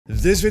In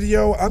this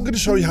video, I'm going to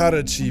show you how to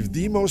achieve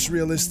the most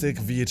realistic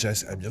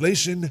VHS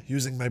emulation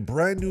using my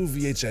brand new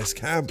VHS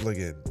Cam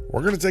plugin.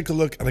 We're going to take a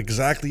look at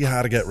exactly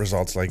how to get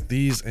results like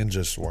these in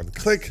just one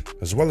click,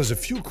 as well as a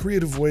few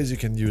creative ways you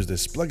can use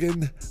this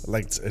plugin,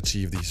 like to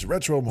achieve these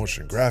retro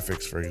motion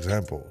graphics, for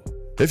example.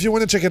 If you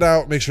want to check it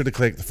out, make sure to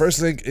click the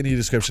first link in the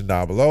description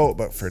down below,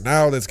 but for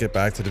now, let's get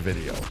back to the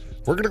video.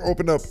 We're going to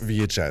open up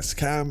VHS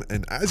Cam,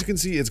 and as you can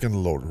see, it's going to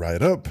load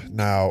right up.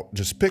 Now,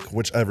 just pick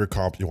whichever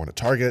comp you want to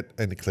target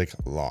and click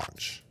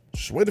launch.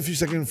 Just wait a few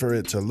seconds for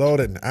it to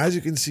load, and as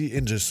you can see,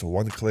 in just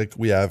one click,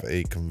 we have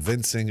a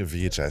convincing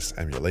VHS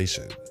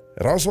emulation.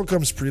 It also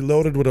comes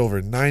preloaded with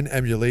over 9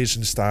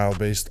 emulation styles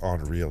based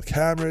on real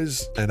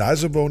cameras, and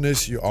as a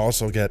bonus, you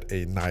also get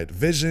a night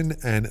vision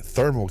and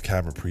thermal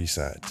camera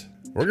preset.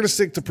 We're going to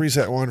stick to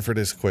preset 1 for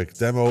this quick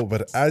demo,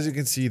 but as you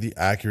can see, the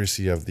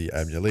accuracy of the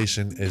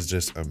emulation is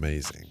just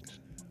amazing.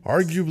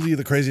 Arguably,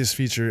 the craziest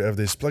feature of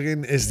this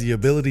plugin is the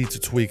ability to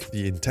tweak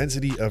the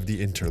intensity of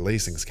the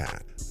interlacing scan.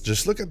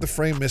 Just look at the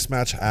frame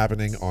mismatch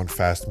happening on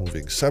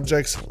fast-moving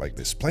subjects, like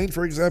this plane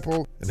for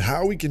example, and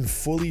how we can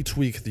fully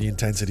tweak the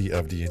intensity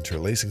of the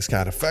interlacing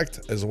scan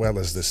effect, as well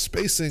as the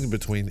spacing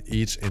between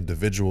each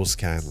individual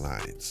scan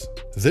lines.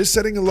 This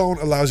setting alone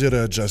allows you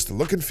to adjust the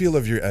look and feel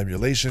of your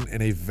emulation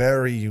in a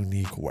very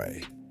unique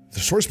way. The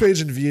source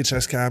page in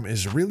VHS Cam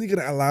is really going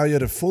to allow you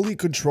to fully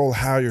control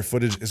how your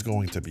footage is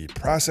going to be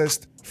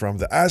processed, from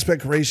the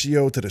aspect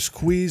ratio to the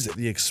squeeze,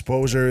 the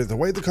exposure, the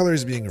way the color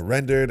is being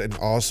rendered, and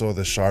also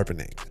the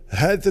sharpening.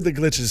 Head to the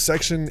glitches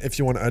section if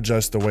you want to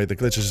adjust the way the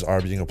glitches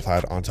are being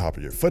applied on top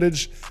of your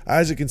footage.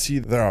 As you can see,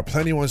 there are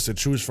plenty ones to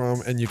choose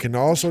from, and you can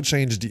also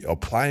change the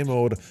apply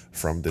mode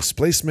from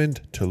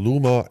displacement to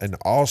luma and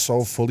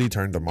also fully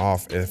turn them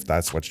off if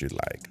that's what you'd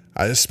like.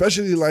 I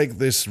especially like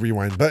this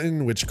rewind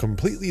button, which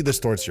completely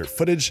distorts your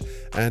footage,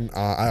 and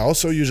I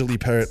also usually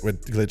pair it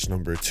with glitch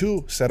number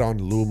 2 set on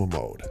luma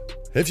mode.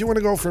 If you want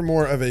to go for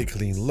more of a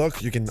clean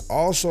look, you can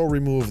also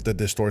remove the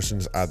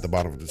distortions at the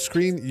bottom of the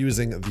screen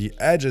using the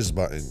edges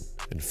button.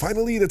 And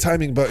finally, the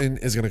timing button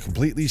is going to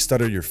completely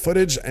stutter your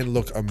footage and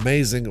look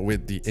amazing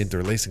with the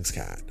interlacing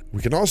scan.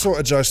 We can also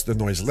adjust the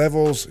noise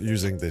levels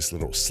using this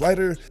little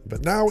slider,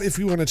 but now if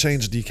we want to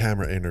change the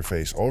camera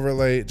interface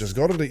overlay, just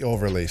go to the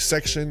overlay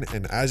section,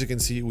 and as you can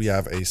see, we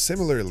have a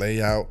similar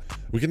layout.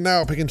 We can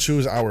now pick and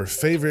choose our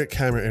favorite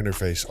camera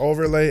interface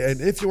overlay, and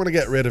if you want to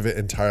get rid of it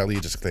entirely,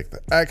 just click the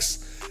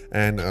X.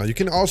 And you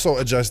can also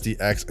adjust the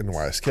X and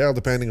Y scale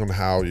depending on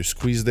how you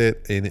squeezed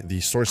it in the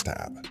source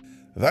tab.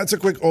 That's a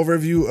quick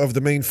overview of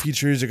the main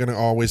features you're going to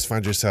always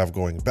find yourself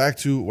going back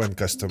to when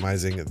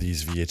customizing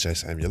these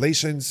VHS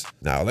emulations.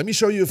 Now, let me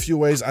show you a few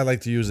ways I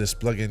like to use this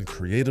plugin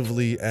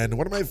creatively, and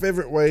one of my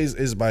favorite ways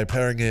is by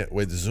pairing it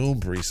with zoom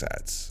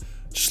presets.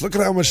 Just look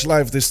at how much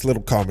life this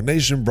little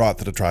combination brought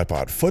to the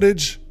tripod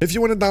footage. If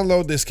you want to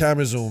download this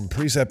camera zoom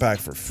preset pack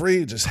for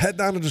free, just head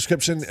down the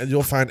description and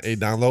you'll find a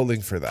download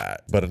link for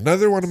that. But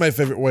another one of my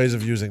favorite ways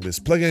of using this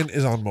plugin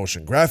is on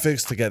motion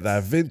graphics to get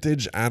that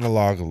vintage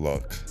analog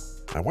look.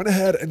 I went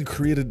ahead and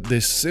created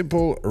this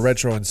simple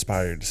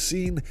retro-inspired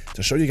scene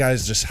to show you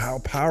guys just how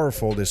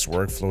powerful this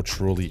workflow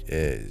truly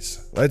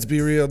is. Let's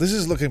be real, this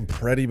is looking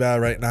pretty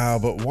bad right now,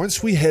 but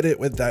once we hit it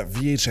with that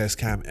VHS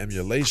Cam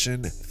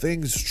emulation,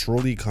 things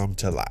truly come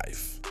to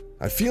life.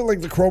 I feel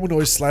like the chroma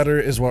noise slider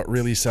is what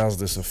really sells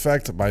this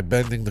effect by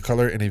bending the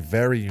color in a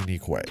very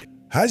unique way.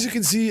 As you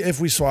can see, if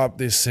we swap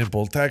this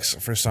simple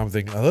text for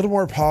something a little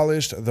more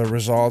polished, the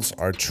results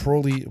are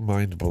truly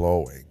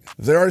mind-blowing.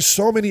 There are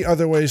so many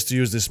other ways to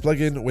use this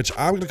plugin, which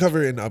I'm going to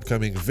cover in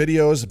upcoming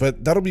videos,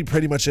 but that'll be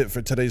pretty much it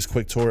for today's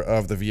quick tour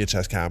of the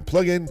VHS Cam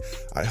plugin.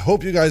 I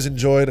hope you guys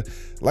enjoyed.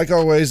 Like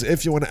always,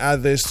 if you want to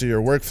add this to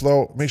your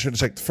workflow, make sure to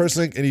check the first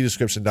link in the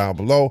description down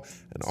below.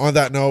 And on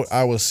that note,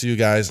 I will see you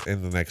guys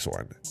in the next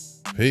one.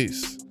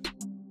 Peace.